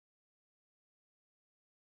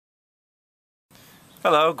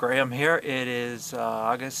Hello, Graham here. It is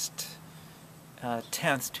August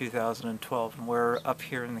 10th, 2012, and we're up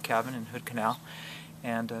here in the cabin in Hood Canal,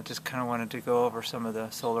 and just kind of wanted to go over some of the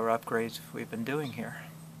solar upgrades we've been doing here.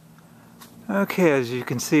 Okay, as you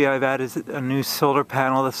can see, I've added a new solar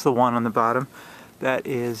panel. That's the one on the bottom. That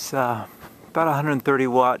is about 130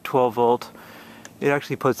 watt, 12 volt. It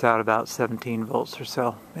actually puts out about 17 volts or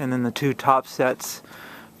so. And then the two top sets,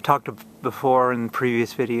 I've talked before in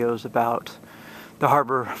previous videos about the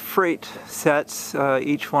Harbor Freight sets.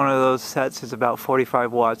 Each one of those sets is about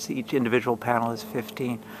 45 watts. Each individual panel is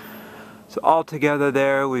 15. So all together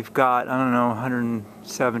there we've got, I don't know,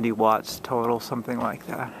 170 watts total, something like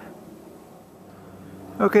that.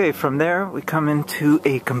 Okay, from there we come into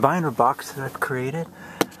a combiner box that I've created.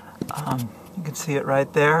 You can see it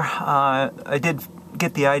right there. I did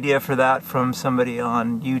get the idea for that from somebody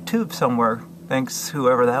on YouTube somewhere. Thanks,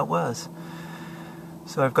 whoever that was.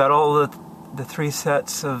 So I've got all the three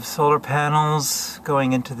sets of solar panels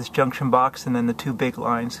going into this junction box, and then the two big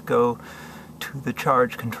lines go to the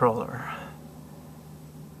charge controller.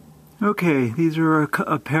 Okay, these are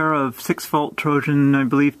a pair of 6-volt Trojan, I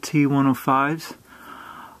believe, T105s.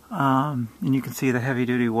 And you can see the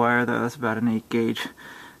heavy-duty wire there. That's about an 8 gauge.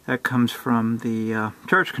 That comes from the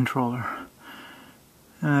charge controller.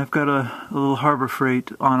 And I've got a little Harbor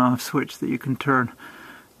Freight on-off switch that you can turn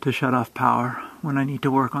to shut off power when I need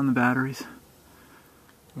to work on the batteries.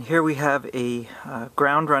 And here we have a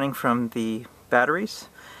ground running from the batteries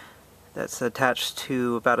that's attached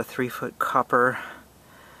to about a 3-foot copper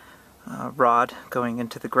rod going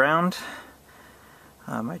into the ground.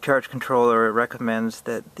 My charge controller recommends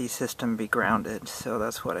that the system be grounded, so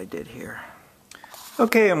that's what I did here.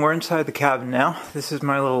 Okay, and we're inside the cabin now. This is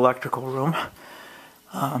my little electrical room.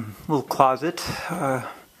 Little closet.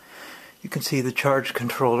 You can see the charge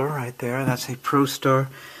controller right there. That's a ProStar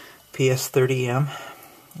PS30M.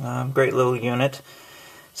 Great little unit.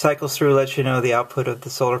 Cycles through, lets you know the output of the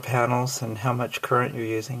solar panels and how much current you're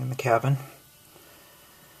using in the cabin.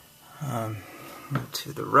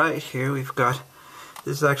 To the right here we've got,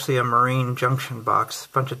 this is actually a marine junction box, a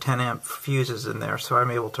bunch of 10 amp fuses in there, so I'm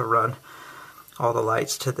able to run all the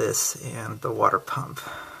lights to this and the water pump.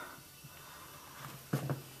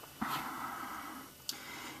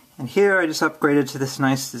 And here I just upgraded to this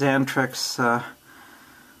nice Xantrex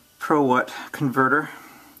ProWatt converter.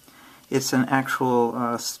 It's an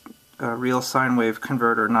actual real sine wave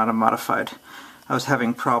converter, not a modified. I was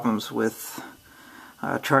having problems with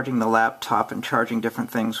charging the laptop and charging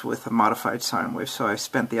different things with a modified sine wave, so I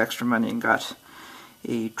spent the extra money and got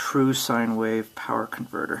a true sine wave power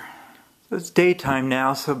converter. So it's daytime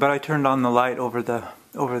now, but I turned on the light over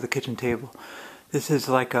the kitchen table. This is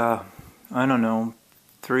like a, I don't know,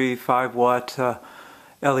 3-5 watt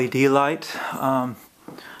LED light.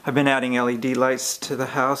 I've been adding LED lights to the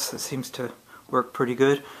house. It seems to work pretty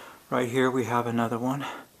good. Right here we have another one.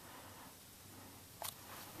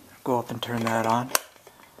 Go up and turn that on.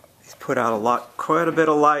 These put out quite a bit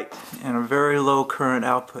of light and a very low current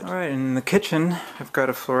output. Alright, in the kitchen I've got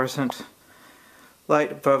a fluorescent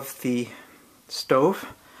light above the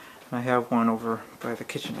stove. I have one over by the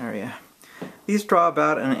kitchen area. These draw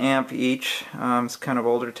about an amp each. It's kind of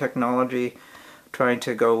older technology, trying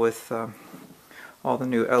to go with all the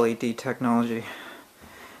new LED technology.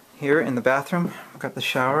 Here in the bathroom I've got the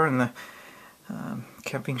shower and the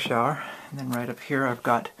camping shower, and then right up here I've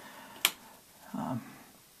got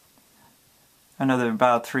another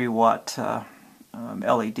about 3 watt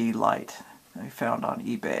LED light that I found on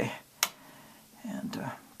eBay,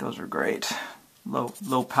 and those are great.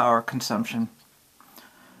 Low power consumption.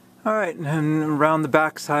 Alright, and around the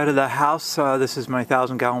back side of the house, this is my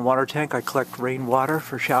 1,000-gallon water tank. I collect rainwater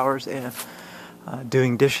for showers and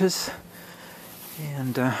doing dishes.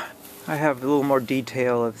 And I have a little more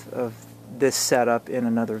detail of this setup in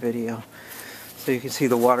another video. So you can see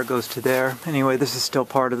the water goes to there. Anyway, this is still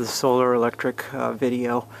part of the solar electric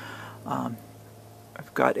video.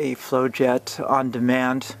 I've got a FlowJet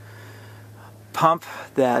on-demand pump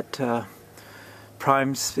that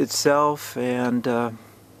primes itself and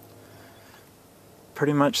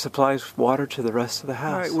pretty much supplies water to the rest of the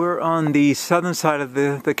house. Alright, we're on the southern side of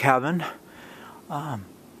the cabin.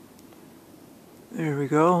 There we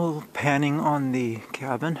go, panning on the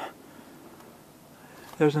cabin.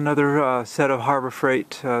 There's another set of Harbor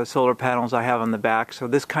Freight solar panels I have on the back, so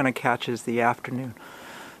this kind of catches the afternoon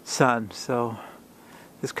sun. So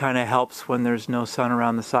this kind of helps when there's no sun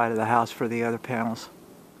around the side of the house for the other panels.